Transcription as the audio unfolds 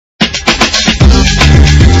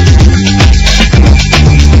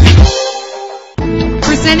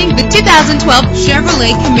2012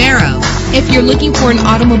 Chevrolet Camaro. If you're looking for an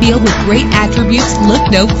automobile with great attributes, look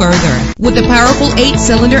no further. With a powerful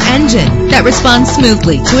 8-cylinder engine that responds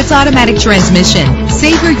smoothly to its automatic transmission,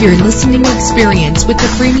 savor your listening experience with the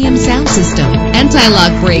premium sound system.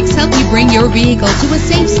 Anti-lock brakes help you bring your vehicle to a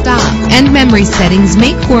safe stop, and memory settings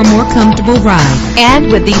make for a more comfortable ride.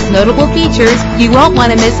 And with these notable features, you won't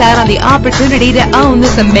want to miss out on the opportunity to own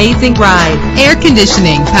this amazing ride. Air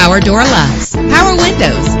conditioning, power door locks, power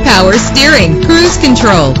windows, power steering, cruise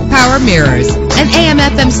control, power mirrors, an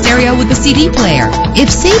AM/FM stereo with a CD player. If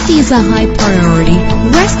safety is a high priority,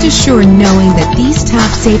 rest assured knowing that these top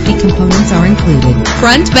safety components are included.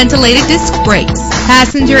 Front ventilated disc brakes,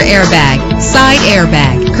 passenger airbag, side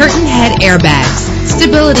airbag, curtain head airbags,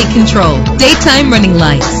 stability control, daytime running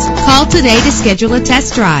lights. Call today to schedule a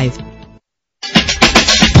test drive.